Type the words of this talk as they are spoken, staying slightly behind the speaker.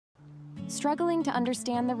Struggling to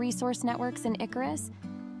understand the resource networks in Icarus?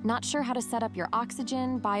 Not sure how to set up your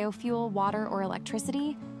oxygen, biofuel, water, or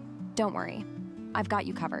electricity? Don't worry, I've got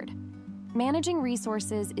you covered. Managing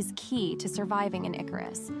resources is key to surviving in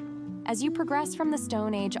Icarus. As you progress from the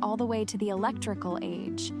Stone Age all the way to the Electrical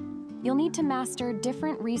Age, you'll need to master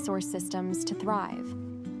different resource systems to thrive.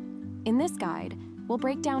 In this guide, we'll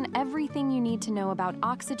break down everything you need to know about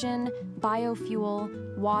oxygen,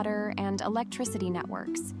 biofuel, water, and electricity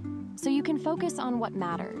networks, so you can focus on what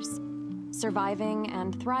matters: surviving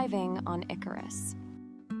and thriving on Icarus.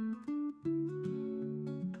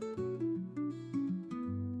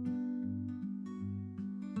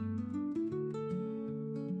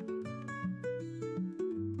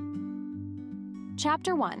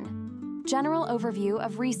 Chapter 1. General Overview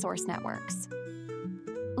of Resource Networks.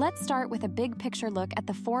 Let's start with a big picture look at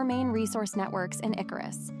the four main resource networks in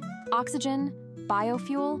Icarus: oxygen,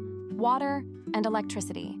 biofuel, water, and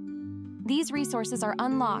electricity. These resources are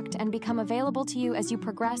unlocked and become available to you as you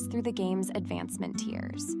progress through the game's advancement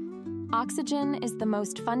tiers. Oxygen is the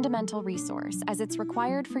most fundamental resource, as it's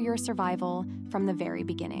required for your survival from the very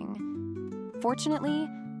beginning. Fortunately,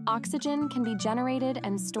 oxygen can be generated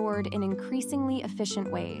and stored in increasingly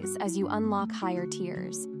efficient ways as you unlock higher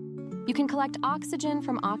tiers. You can collect oxygen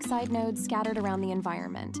from oxide nodes scattered around the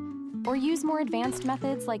environment, or use more advanced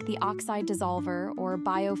methods like the oxide dissolver or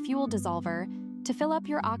biofuel dissolver to fill up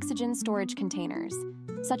your oxygen storage containers,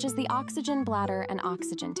 such as the oxygen bladder and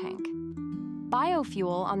oxygen tank.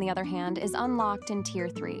 Biofuel, on the other hand, is unlocked in Tier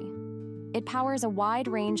 3. It powers a wide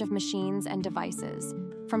range of machines and devices,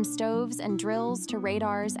 from stoves and drills to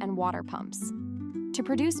radars and water pumps. To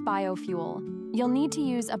produce biofuel, you'll need to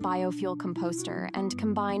use a biofuel composter and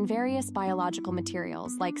combine various biological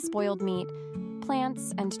materials like spoiled meat,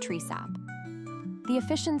 plants, and tree sap. The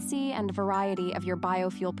efficiency and variety of your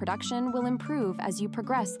biofuel production will improve as you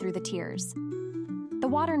progress through the tiers. The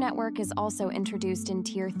water network is also introduced in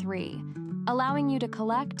Tier 3, allowing you to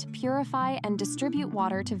collect, purify, and distribute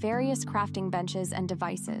water to various crafting benches and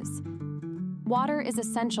devices. Water is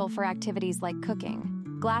essential for activities like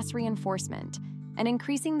cooking, glass reinforcement, and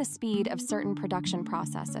increasing the speed of certain production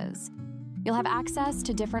processes. You'll have access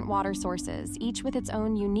to different water sources, each with its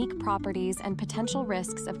own unique properties and potential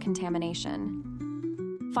risks of contamination.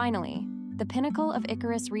 Finally, the pinnacle of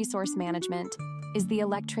Icarus resource management is the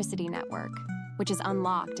electricity network, which is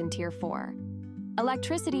unlocked in Tier 4.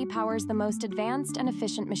 Electricity powers the most advanced and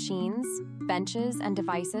efficient machines, benches, and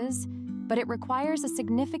devices, but it requires a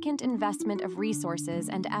significant investment of resources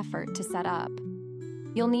and effort to set up.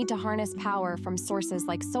 You'll need to harness power from sources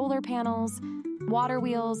like solar panels, water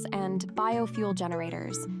wheels, and biofuel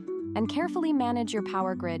generators, and carefully manage your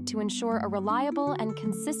power grid to ensure a reliable and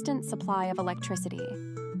consistent supply of electricity.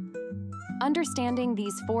 Understanding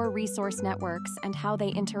these four resource networks and how they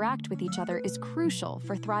interact with each other is crucial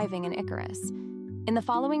for thriving in Icarus. In the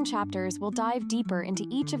following chapters, we'll dive deeper into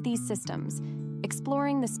each of these systems,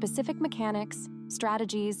 exploring the specific mechanics,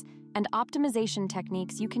 strategies, and optimization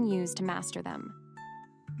techniques you can use to master them.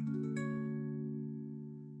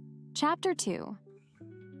 Chapter 2.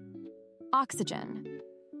 Oxygen.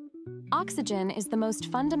 Oxygen is the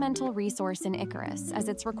most fundamental resource in Icarus, as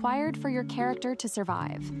it's required for your character to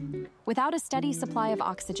survive. Without a steady supply of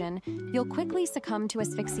oxygen, you'll quickly succumb to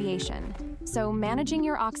asphyxiation, so managing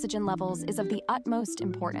your oxygen levels is of the utmost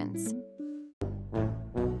importance.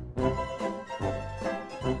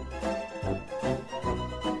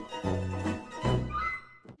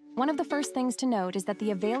 One of the first things to note is that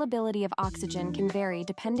the availability of oxygen can vary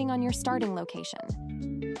depending on your starting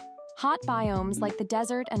location. Hot biomes like the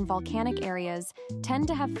desert and volcanic areas tend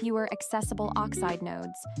to have fewer accessible oxide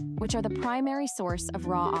nodes, which are the primary source of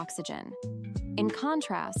raw oxygen. In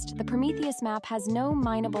contrast, the Prometheus map has no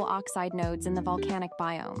mineable oxide nodes in the volcanic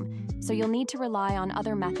biome, so you'll need to rely on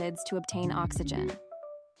other methods to obtain oxygen.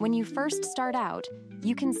 When you first start out,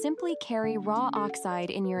 you can simply carry raw oxide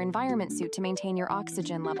in your environment suit to maintain your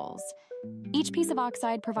oxygen levels. Each piece of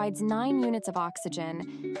oxide provides 9 units of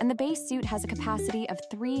oxygen, and the base suit has a capacity of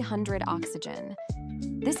 300 oxygen.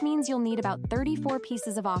 This means you'll need about 34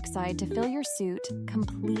 pieces of oxide to fill your suit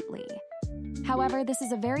completely. However, this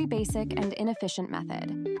is a very basic and inefficient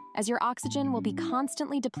method, as your oxygen will be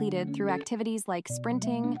constantly depleted through activities like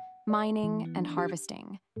sprinting, mining, and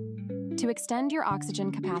harvesting. To extend your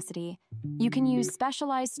oxygen capacity, you can use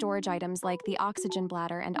specialized storage items like the oxygen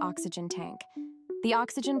bladder and oxygen tank. The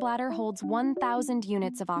oxygen bladder holds 1,000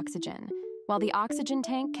 units of oxygen, while the oxygen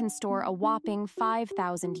tank can store a whopping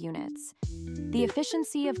 5,000 units. The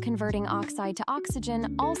efficiency of converting oxide to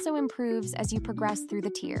oxygen also improves as you progress through the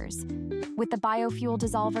tiers, with the biofuel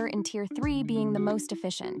dissolver in Tier 3 being the most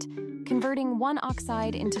efficient, converting 1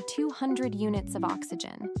 oxide into 200 units of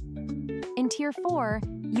oxygen. In Tier 4,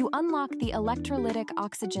 you unlock the electrolytic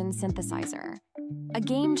oxygen synthesizer, a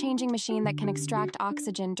game-changing machine that can extract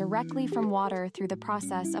oxygen directly from water through the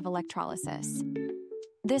process of electrolysis.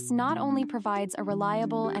 This not only provides a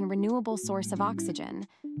reliable and renewable source of oxygen,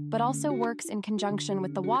 but also works in conjunction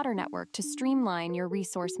with the water network to streamline your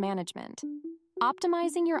resource management.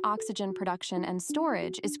 Optimizing your oxygen production and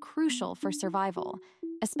storage is crucial for survival,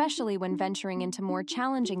 especially when venturing into more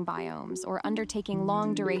challenging biomes or undertaking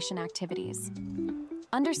long-duration activities.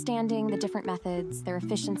 Understanding the different methods, their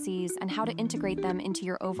efficiencies, and how to integrate them into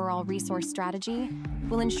your overall resource strategy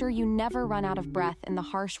will ensure you never run out of breath in the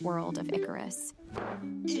harsh world of Icarus.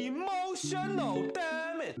 Emotional,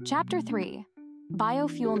 damn it! Chapter 3: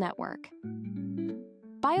 Biofuel Network.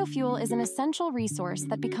 Biofuel is an essential resource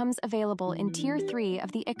that becomes available in Tier 3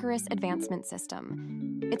 of the Icarus Advancement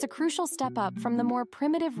System. It's a crucial step up from the more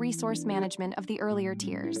primitive resource management of the earlier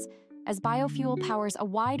tiers, as biofuel powers a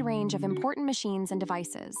wide range of important machines and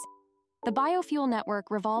devices. The biofuel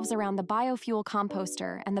network revolves around the biofuel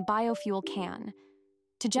composter and the biofuel can.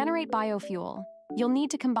 To generate biofuel, you'll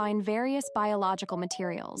need to combine various biological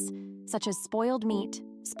materials, such as spoiled meat,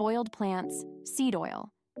 spoiled plants, seed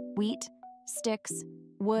oil, wheat, sticks,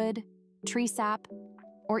 wood, tree sap,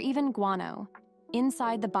 or even guano,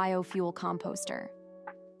 inside the biofuel composter.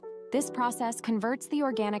 This process converts the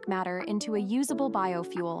organic matter into a usable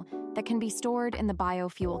biofuel that can be stored in the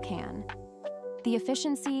biofuel can. The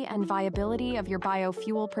efficiency and viability of your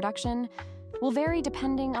biofuel production will vary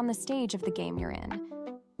depending on the stage of the game you're in.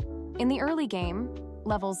 In the early game,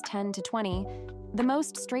 levels 10 to 20, the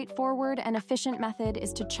most straightforward and efficient method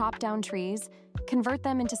is to chop down trees, convert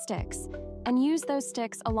them into sticks, and use those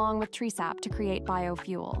sticks along with tree sap to create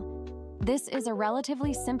biofuel. This is a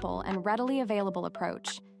relatively simple and readily available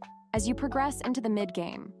approach. As you progress into the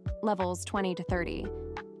mid-game, levels 20 to 30,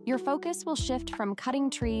 your focus will shift from cutting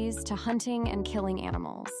trees to hunting and killing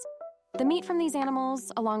animals. The meat from these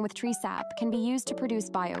animals, along with tree sap, can be used to produce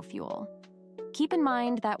biofuel. Keep in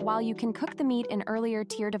mind that while you can cook the meat in earlier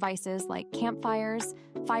tier devices like campfires,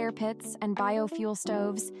 fire pits, and biofuel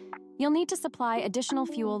stoves, you'll need to supply additional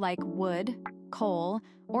fuel like wood, coal,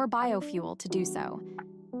 or biofuel to do so.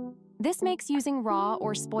 This makes using raw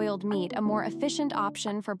or spoiled meat a more efficient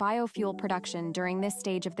option for biofuel production during this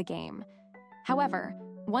stage of the game. However,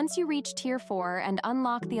 once you reach Tier 4 and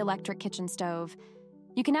unlock the electric kitchen stove,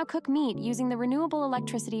 you can now cook meat using the renewable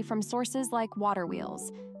electricity from sources like water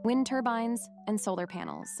wheels, wind turbines, and solar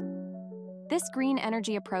panels. This green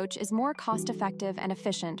energy approach is more cost-effective and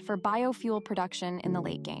efficient for biofuel production in the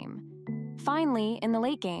late game. Finally, in the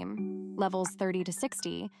late game, levels 30 to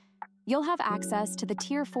 60, you'll have access to the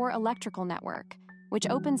Tier 4 electrical network, which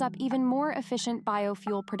opens up even more efficient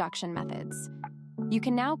biofuel production methods. You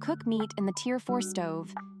can now cook meat in the Tier 4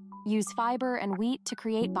 stove, use fiber and wheat to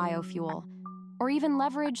create biofuel, or even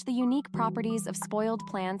leverage the unique properties of spoiled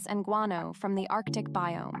plants and guano from the Arctic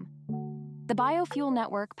biome. The biofuel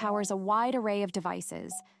network powers a wide array of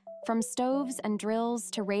devices, from stoves and drills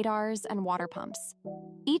to radars and water pumps.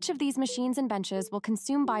 Each of these machines and benches will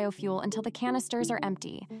consume biofuel until the canisters are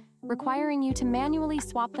empty, requiring you to manually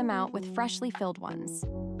swap them out with freshly filled ones.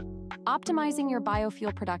 Optimizing your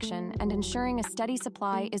biofuel production and ensuring a steady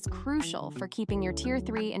supply is crucial for keeping your Tier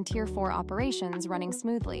 3 and Tier 4 operations running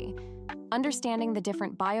smoothly. Understanding the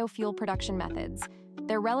different biofuel production methods,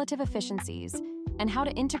 their relative efficiencies, and how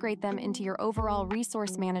to integrate them into your overall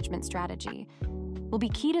resource management strategy will be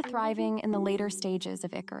key to thriving in the later stages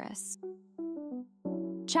of Icarus.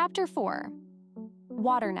 Chapter 4: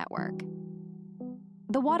 Water Network.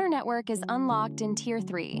 The water network is unlocked in Tier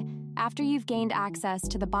 3 after you've gained access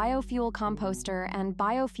to the biofuel composter and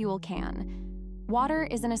biofuel can. Water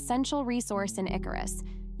is an essential resource in Icarus,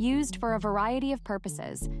 used for a variety of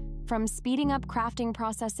purposes, from speeding up crafting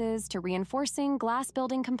processes to reinforcing glass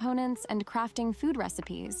building components and crafting food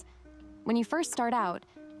recipes. When you first start out,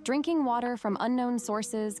 drinking water from unknown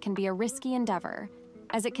sources can be a risky endeavor,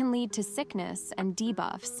 as it can lead to sickness and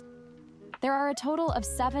debuffs. There are a total of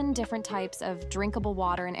 7 different types of drinkable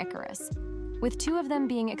water in Icarus, with 2 of them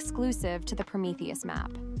being exclusive to the Prometheus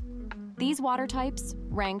map. These water types,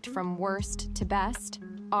 ranked from worst to best,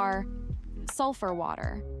 are sulfur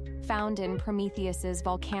water, found in Prometheus's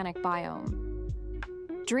volcanic biome.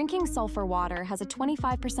 Drinking sulfur water has a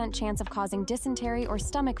 25% chance of causing dysentery or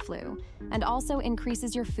stomach flu, and also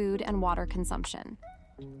increases your food and water consumption.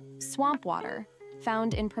 Swamp water,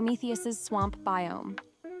 found in Prometheus's swamp biome.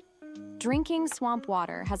 Drinking swamp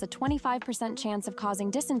water has a 25% chance of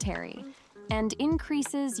causing dysentery and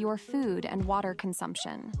increases your food and water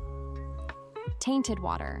consumption. Tainted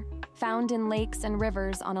water, found in lakes and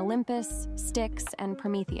rivers on Olympus, Styx, and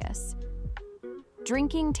Prometheus.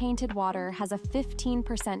 Drinking tainted water has a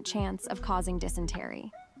 15% chance of causing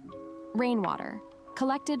dysentery. Rainwater,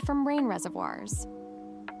 collected from rain reservoirs.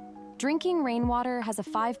 Drinking rainwater has a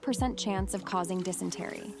 5% chance of causing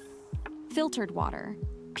dysentery. Filtered water,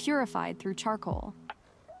 purified through charcoal.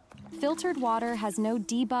 Filtered water has no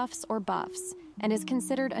debuffs or buffs and is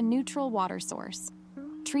considered a neutral water source.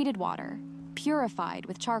 Treated water, purified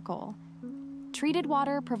with charcoal. Treated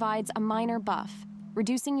water provides a minor buff,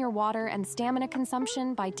 reducing your water and stamina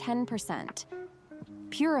consumption by 10%.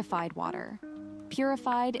 Purified water,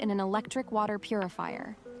 purified in an electric water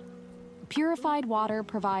purifier. Purified water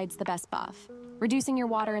provides the best buff, reducing your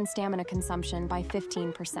water and stamina consumption by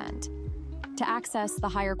 15%. To access the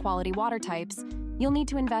higher quality water types, you'll need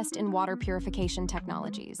to invest in water purification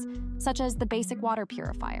technologies, such as the basic water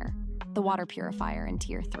purifier, the water purifier in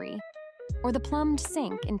Tier 3, or the plumbed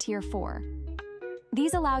sink in Tier 4.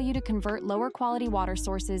 These allow you to convert lower quality water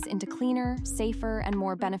sources into cleaner, safer, and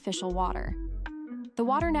more beneficial water. The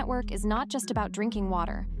water network is not just about drinking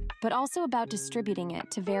water, but also about distributing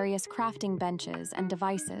it to various crafting benches and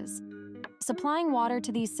devices. Supplying water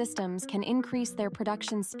to these systems can increase their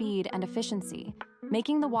production speed and efficiency,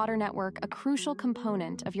 making the water network a crucial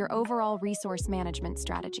component of your overall resource management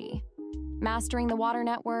strategy. Mastering the water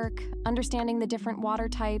network, understanding the different water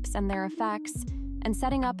types and their effects, and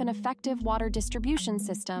setting up an effective water distribution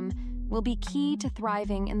system will be key to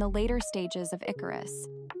thriving in the later stages of Icarus.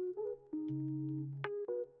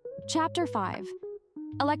 Chapter 5: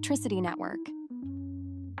 Electricity Network.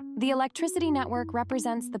 The electricity network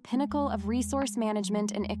represents the pinnacle of resource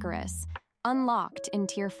management in Icarus, unlocked in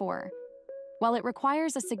Tier 4. While it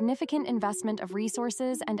requires a significant investment of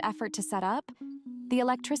resources and effort to set up, the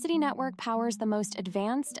electricity network powers the most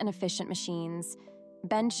advanced and efficient machines,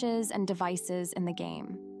 benches, and devices in the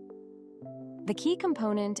game. The key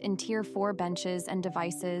component in Tier 4 benches and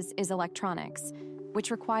devices is electronics,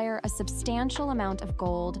 which require a substantial amount of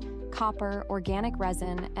gold, copper, organic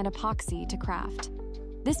resin, and epoxy to craft.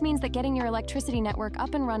 This means that getting your electricity network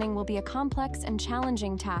up and running will be a complex and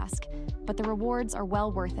challenging task, but the rewards are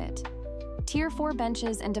well worth it. Tier 4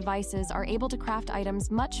 benches and devices are able to craft items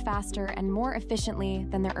much faster and more efficiently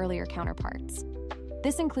than their earlier counterparts.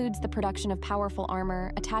 This includes the production of powerful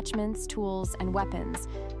armor, attachments, tools, and weapons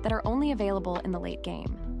that are only available in the late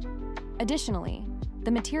game. Additionally,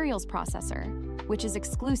 the materials processor, which is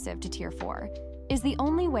exclusive to Tier 4, is the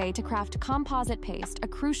only way to craft composite paste, a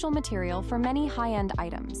crucial material for many high-end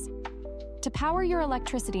items. To power your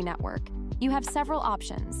electricity network, you have several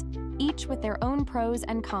options, each with their own pros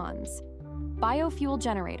and cons. Biofuel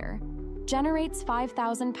generator generates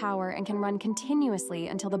 5,000 power and can run continuously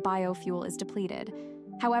until the biofuel is depleted.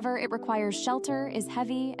 However, it requires shelter, is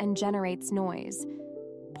heavy, and generates noise.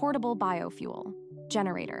 Portable biofuel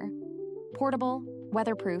generator. Portable,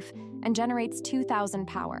 weatherproof, and generates 2,000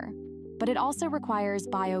 power. But it also requires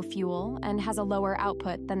biofuel and has a lower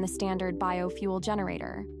output than the standard biofuel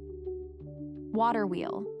generator. Water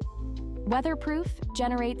wheel. Weatherproof,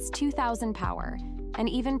 generates 2,000 power, and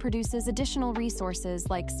even produces additional resources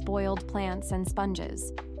like spoiled plants and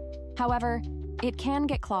sponges. However, it can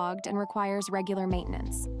get clogged and requires regular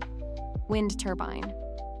maintenance. Wind turbine.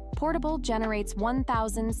 Portable, generates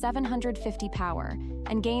 1,750 power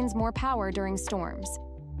and gains more power during storms.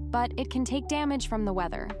 But it can take damage from the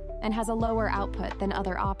weather and has a lower output than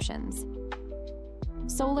other options.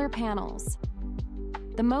 Solar panels.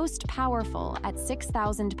 The most powerful at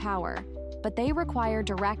 6,000 power, but they require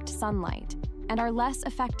direct sunlight and are less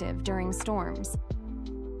effective during storms.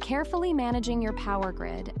 Carefully managing your power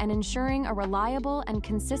grid and ensuring a reliable and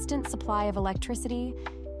consistent supply of electricity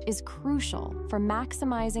is crucial for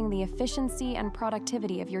maximizing the efficiency and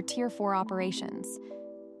productivity of your Tier 4 operations.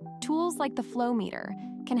 Tools like the flow meter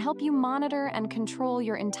can help you monitor and control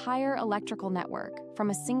your entire electrical network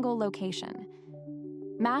from a single location.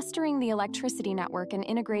 Mastering the electricity network and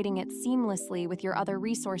integrating it seamlessly with your other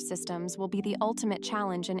resource systems will be the ultimate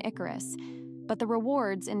challenge in Icarus, but the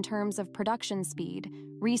rewards in terms of production speed,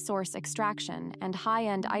 resource extraction, and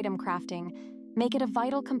high-end item crafting make it a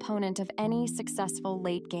vital component of any successful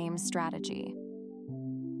late-game strategy.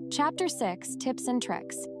 Chapter 6: Tips and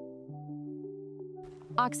Tricks.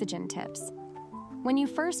 Oxygen tips. When you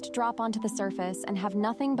first drop onto the surface and have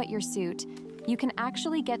nothing but your suit, you can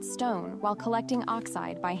actually get stone while collecting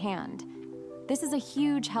oxide by hand. This is a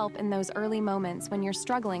huge help in those early moments when you're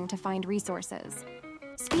struggling to find resources.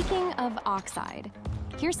 Speaking of oxide,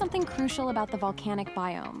 here's something crucial about the volcanic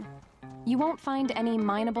biome. You won't find any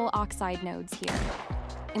mineable oxide nodes here.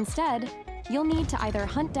 Instead, you'll need to either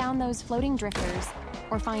hunt down those floating drifters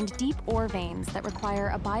or find deep ore veins that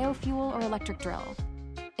require a biofuel or electric drill.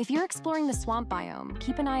 If you're exploring the swamp biome,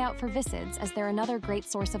 keep an eye out for visids as they're another great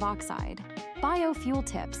source of oxide. Biofuel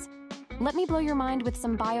tips. Let me blow your mind with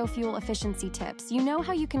some biofuel efficiency tips. You know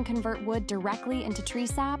how you can convert wood directly into tree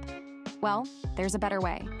sap? Well, there's a better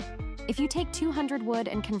way. If you take 200 wood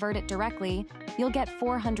and convert it directly, you'll get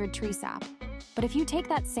 400 tree sap. But if you take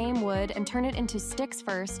that same wood and turn it into sticks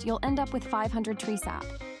first, you'll end up with 500 tree sap.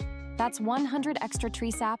 That's 100 extra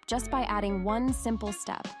tree sap just by adding one simple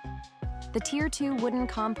step. The Tier 2 wooden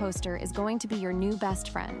composter is going to be your new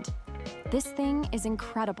best friend. This thing is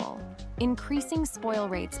incredible, increasing spoil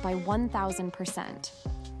rates by 1,000%.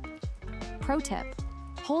 Pro tip: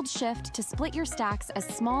 hold Shift to split your stacks as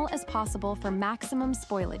small as possible for maximum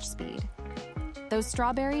spoilage speed. Those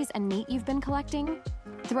strawberries and meat you've been collecting?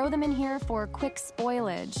 Throw them in here for quick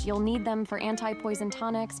spoilage. You'll need them for anti-poison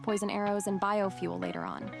tonics, poison arrows, and biofuel later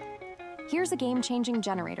on. Here's a game-changing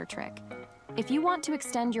generator trick. If you want to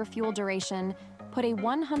extend your fuel duration, put a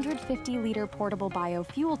 150-liter portable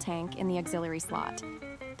biofuel tank in the auxiliary slot.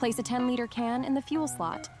 Place a 10-liter can in the fuel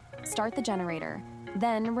slot. Start the generator,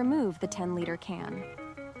 then remove the 10-liter can.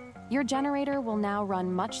 Your generator will now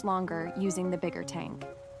run much longer using the bigger tank.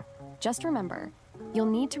 Just remember, you'll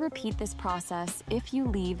need to repeat this process if you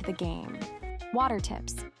leave the game. Water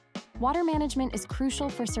tips. Water management is crucial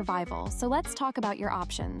for survival, so let's talk about your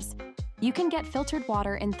options. You can get filtered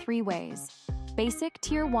water in 3 ways. Basic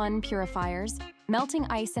Tier 1 purifiers, melting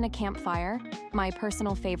ice in a campfire, my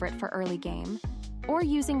personal favorite for early game, or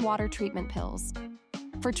using water treatment pills.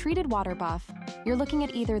 For treated water buff, you're looking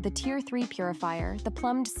at either the Tier 3 purifier, the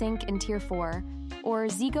plumbed sink in Tier 4, or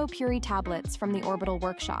Zigo Puri tablets from the Orbital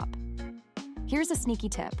Workshop. Here's a sneaky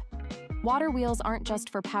tip. Water wheels aren't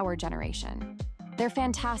just for power generation. They're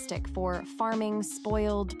fantastic for farming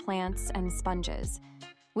spoiled plants and sponges,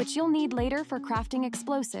 which you'll need later for crafting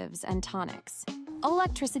explosives and tonics.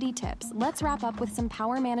 Electricity tips. Let's wrap up with some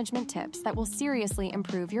power management tips that will seriously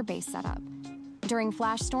improve your base setup. During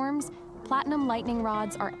flash storms, platinum lightning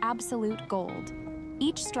rods are absolute gold.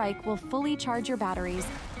 Each strike will fully charge your batteries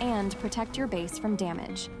and protect your base from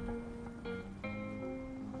damage.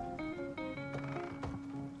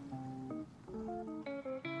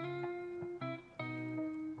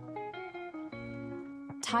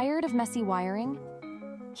 Tired of messy wiring?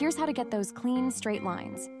 Here's how to get those clean, straight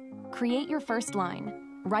lines. Create your first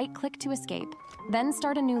line, right-click to escape, then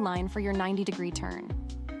start a new line for your 90-degree turn.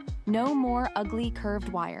 No more ugly, curved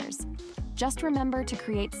wires. Just remember to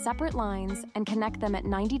create separate lines and connect them at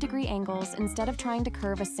 90-degree angles instead of trying to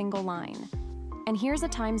curve a single line. And here's a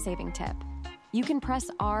time-saving tip. You can press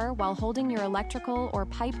R while holding your electrical or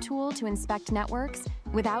pipe tool to inspect networks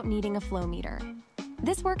without needing a flow meter.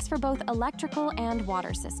 This works for both electrical and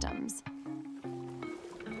water systems.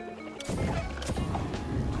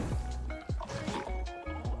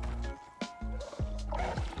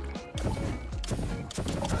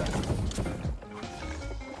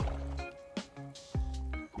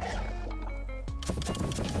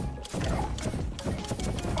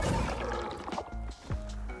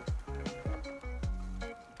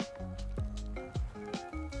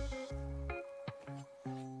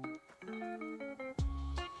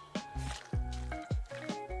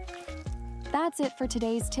 That's it for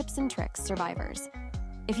today's tips and tricks, survivors.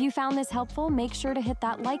 If you found this helpful, make sure to hit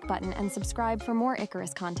that like button and subscribe for more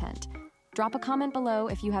Icarus content. Drop a comment below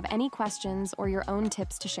if you have any questions or your own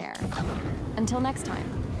tips to share. Until next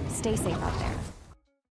time, stay safe out there.